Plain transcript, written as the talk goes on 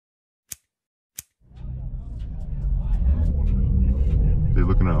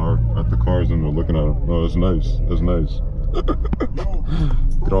the cars and they're looking at them. No, that's nice. That's nice.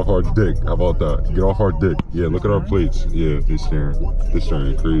 Get off our dick. How about that? Get off our dick. Yeah, look at our plates. Yeah, they're staring. They're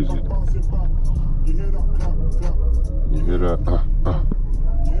staring crazy. You hear that?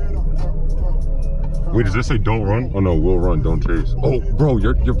 Wait, does this say don't run? Oh no, we'll run, don't chase. Oh, bro,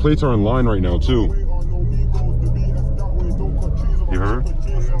 your plates are in line right now too. You heard?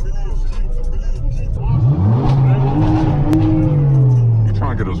 You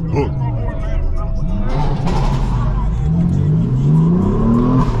trying to get us booked?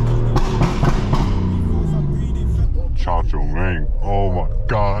 Chacho, man. Oh my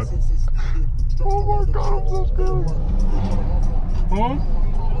god. Oh my god, I'm so scared. Huh?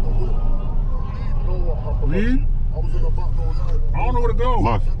 Lead? I don't know where to go.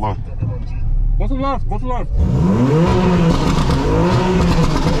 Left, left. What's the left? What's the left? Well,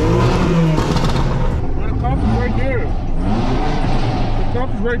 the cop is right there. The cop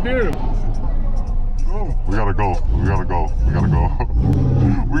is right there. Go. We gotta go. We gotta go. We gotta go.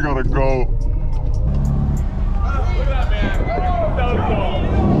 We gotta go. Look at that man.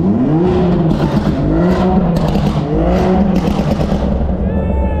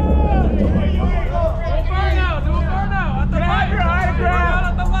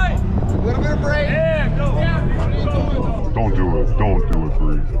 Don't do it. Don't do it,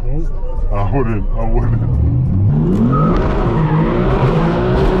 please. I wouldn't. I wouldn't.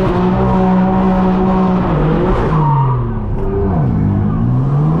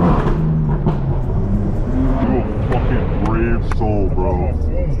 You're a fucking brave soul, bro.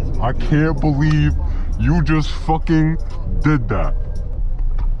 I can't believe you just fucking did that.